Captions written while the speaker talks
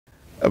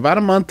About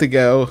a month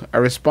ago, I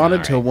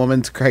responded to a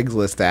woman's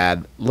Craigslist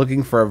ad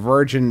looking for a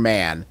virgin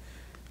man,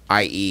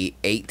 i.e.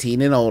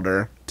 18 and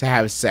older, to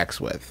have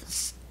sex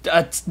with.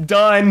 That's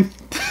done.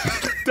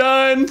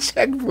 Done.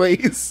 Check,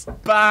 please.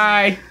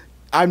 Bye.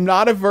 I'm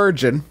not a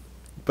virgin,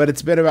 but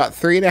it's been about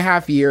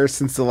 3.5 years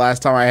since the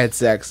last time I had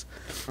sex,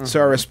 so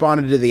I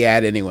responded to the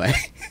ad anyway.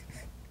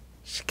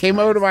 She came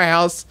over to my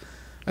house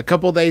a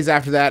couple days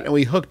after that, and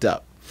we hooked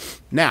up.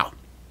 Now,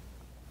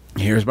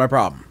 here's my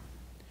problem.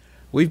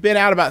 We've been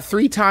out about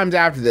 3 times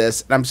after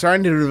this, and I'm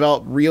starting to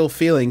develop real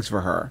feelings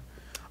for her.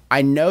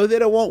 I know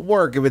that it won't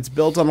work if it's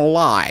built on a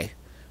lie,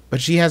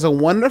 but she has a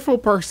wonderful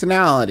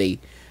personality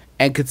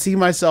and could see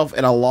myself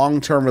in a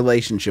long-term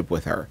relationship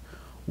with her.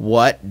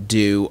 What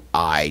do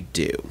I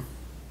do?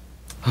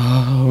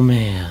 Oh,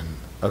 man.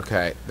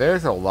 Okay,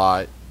 there's a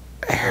lot.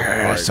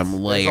 There's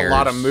some layers. There's a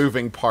lot of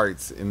moving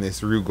parts in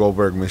this Rube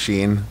Goldberg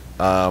machine.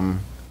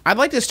 I'd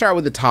like to start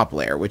with the top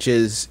layer, which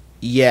is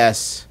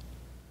yes,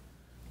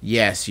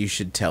 you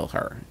should tell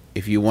her.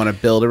 If you want to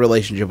build a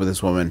relationship with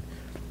this woman,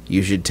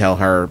 you should tell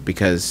her,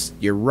 because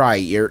you're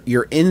right.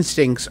 Your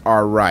instincts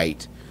are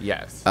right.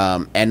 Yes.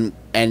 And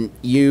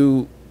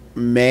you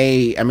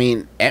may, I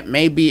mean, it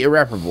may be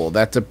irreparable.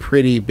 That's a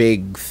pretty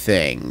big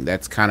thing.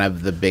 That's kind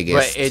of the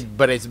biggest.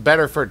 But it's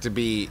better for it to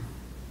be,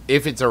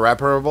 if it's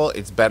irreparable,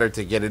 it's better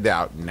to get it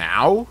out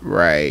now.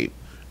 Right.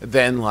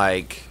 Than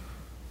like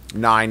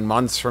 9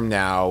 months from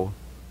now,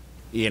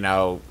 you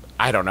know,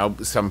 I don't know,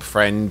 some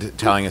friend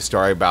telling a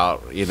story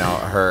about, you know,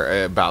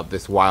 her, about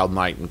this wild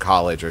night in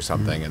college or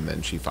something, and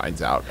then she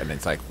finds out, and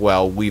it's like,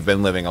 well, we've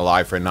been living a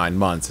lie for 9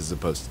 months as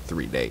opposed to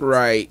 3 days.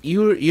 Right.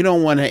 You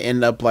don't want to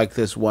end up like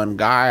this one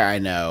guy I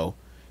know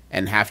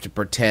and have to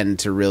pretend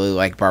to really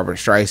like Barbra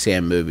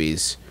Streisand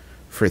movies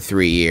for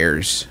 3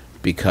 years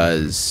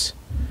because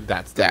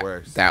that's the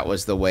worst. That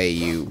was the way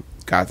you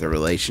got the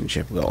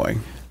relationship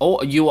going.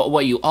 Oh,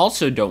 what you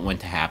also don't want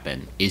to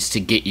happen is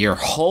to get your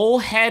whole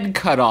head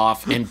cut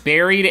off and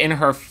buried in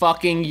her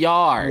fucking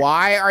yard.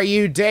 Why are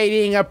you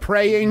dating a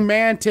praying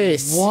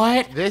mantis?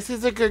 What? This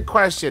is a good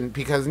question,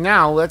 because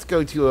now let's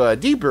go to a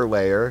deeper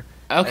layer.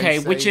 Okay,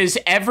 which is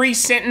every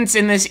sentence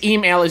in this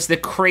email is the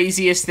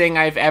craziest thing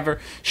I've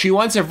ever. She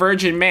wants a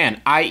virgin man,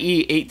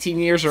 i.e. 18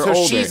 years or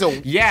older. She's a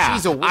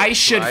witch, I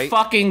should right?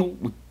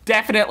 fucking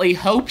definitely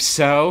hope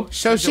so.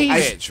 So she's a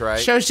witch, right?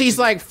 So she's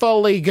like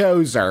fully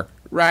Gozer.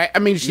 Right, I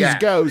mean she's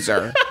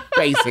Gozer,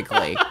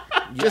 basically.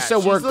 Just so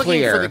we're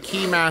clear, for the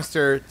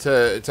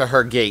keymaster to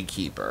her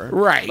gatekeeper.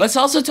 Right. Let's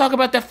also talk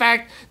about the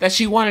fact that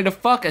she wanted to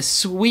fuck a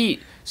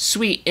sweet,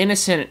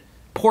 innocent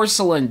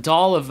porcelain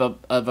doll of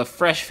a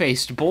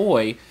fresh-faced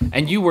boy,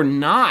 and you were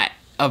not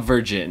a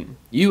virgin.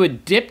 You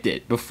had dipped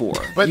it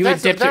before. But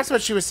that's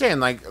what she was saying.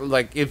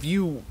 Like if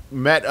you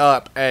met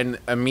up and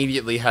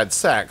immediately had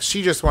sex,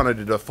 she just wanted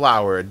to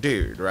deflower a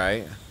dude,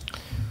 right?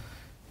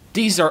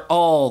 These are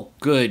all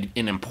good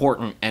and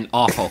important and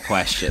awful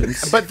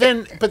questions. but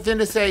then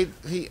to say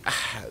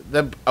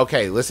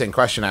okay, listen,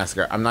 question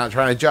asker. I'm not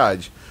trying to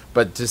judge,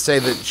 but to say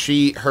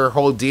that her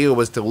whole deal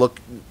was to look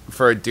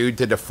for a dude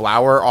to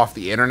deflower off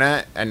the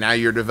internet, and now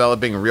you're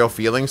developing real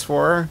feelings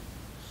for her.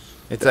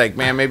 It's like,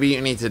 man, maybe you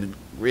need to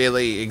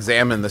really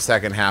examine the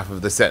second half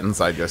of the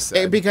sentence I just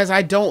said. Because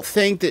I don't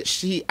think that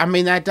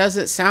that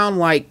doesn't sound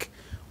like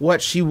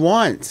what she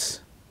wants.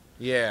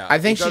 Yeah, I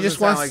think she just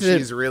wants to.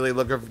 She's really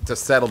looking to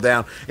settle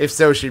down. If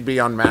so, she'd be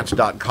on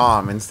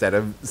Match.com instead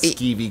of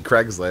skeevy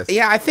Craigslist.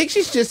 Yeah, I think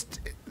she's just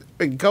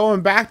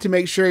going back to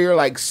make sure you're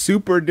like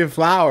super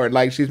deflowered.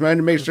 Like she's trying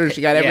to make sure she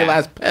got every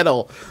last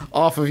petal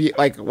off of you.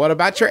 Like, what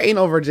about your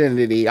anal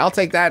virginity? I'll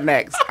take that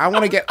next. I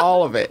want to get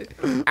all of it.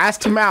 Ass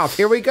to mouth.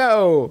 Here we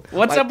go.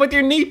 What's up with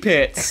your knee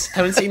pits?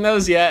 Haven't seen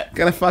those yet.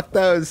 Gonna fuck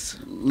those.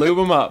 Lube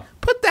them up.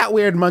 Put that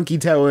weird monkey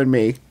toe in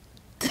me.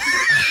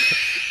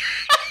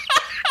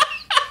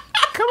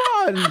 Come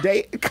on,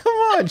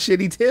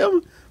 Shitty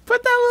Tim.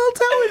 Put that little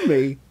toe in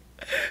me.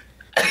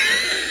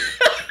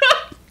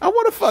 I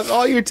want to fuck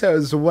all your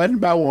toes one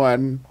by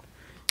one.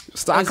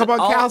 Stock up on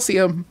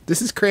calcium.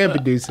 This is cramp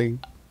inducing.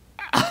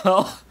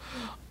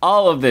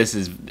 All of this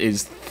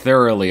is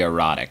thoroughly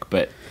erotic,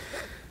 but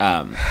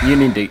you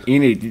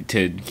need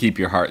to keep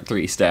your heart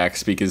 3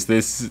 stacks, because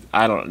this,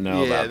 I don't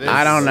know about this.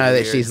 I don't know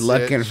that she's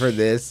looking for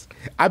this.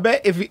 I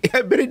bet he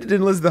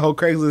didn't listen to the whole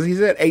Craigslist. He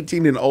said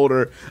 18 and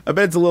older. I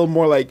bet it's a little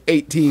more like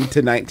 18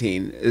 to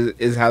 19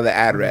 is how the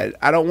ad read.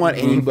 I don't want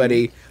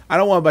anybody. I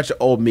don't want a bunch of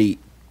old meat.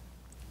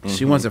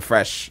 She wants a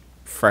fresh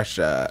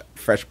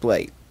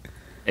plate.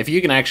 If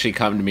you can actually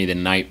come to me the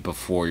night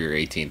before your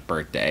 18th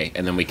birthday,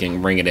 and then we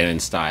can bring it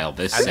in style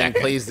this second.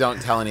 Please don't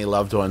tell any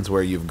loved ones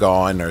where you've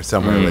gone or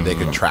somewhere where they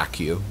can track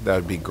you. That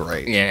would be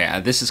great.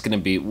 Yeah, this is going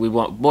to be,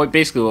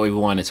 basically what we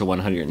want is a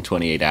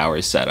 128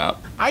 hours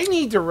setup. I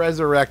need to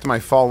resurrect my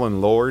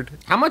fallen lord.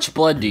 How much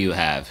blood do you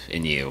have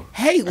in you?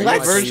 Hey, How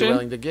much are you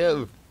willing to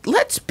give?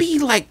 Let's be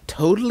like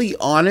totally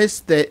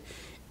honest that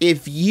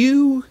if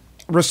you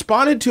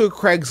responded to a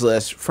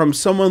Craigslist from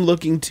someone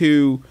looking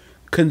to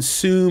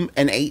consume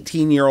an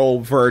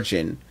 18-year-old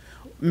virgin,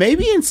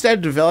 Maybe instead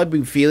of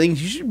developing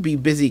feelings, you should be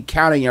busy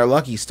counting your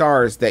lucky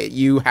stars that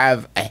you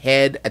have a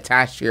head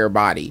attached to your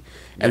body,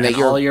 and that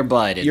all your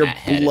blood in that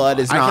head blood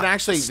is I not can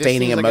actually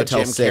staining a like Motel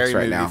Jim 6 Carrey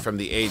right movie now. from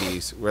the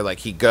 80s where like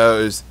he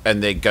goes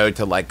and they go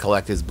to like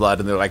collect his blood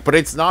and they're like, but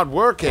it's not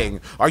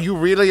working. Are you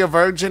really a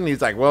virgin?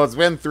 He's like, well, it's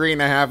been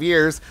 3.5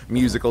 years.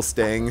 Musical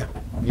sting.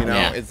 You know,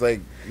 Yeah. it's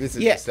like this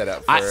is Yeah. set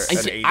up for I an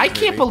 80s can't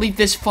movie. believe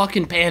this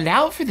fucking panned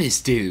out for this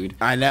dude.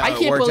 I know, I it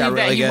can't worked believe out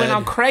that really he went good.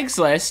 on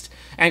Craigslist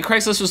and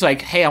Craigslist was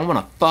like, "Hey, I want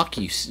to fuck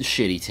you,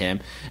 shitty Tim."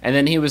 And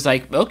then he was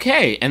like,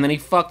 "Okay." And then he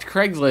fucked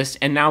Craigslist,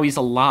 and now he's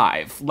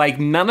alive. Like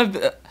none of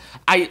the,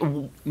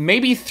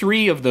 maybe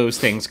 3 of those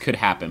things could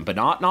happen, but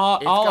not It's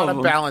all gotta of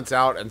them. balance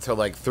out until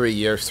like 3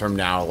 years from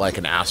now, like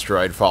an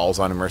asteroid falls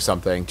on him or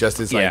something. Just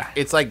as like Yeah.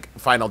 it's like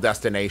Final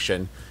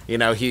Destination. You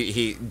know,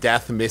 he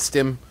death missed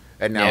him,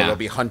 and now Yeah. they'll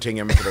be hunting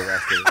him for the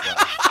rest of his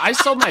life. I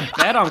sold my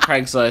bed on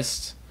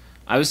Craigslist.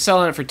 I was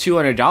selling it for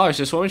 $200.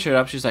 This woman showed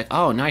up. She's like,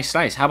 "Oh, nice.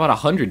 How about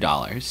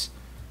 $100?"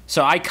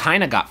 So I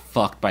kind of got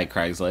fucked by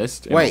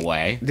Craigslist in a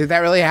way. Did that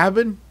really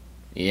happen?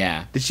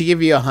 Yeah. Did she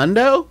give you a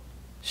hundo?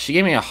 She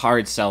gave me a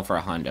hard sell for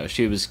 $100.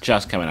 She was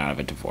just coming out of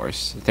a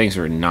divorce. Things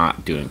were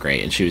not doing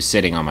great, and she was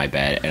sitting on my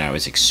bed, and I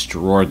was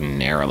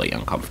extraordinarily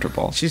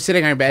uncomfortable. She's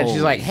sitting on your bed. She's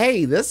Holy. like,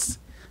 "Hey, this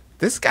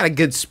got a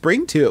good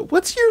spring to it.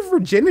 What's your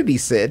virginity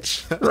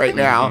sitch right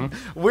now?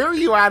 Where are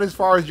you at as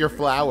far as your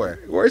flower?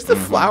 Where's the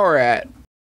flower at?"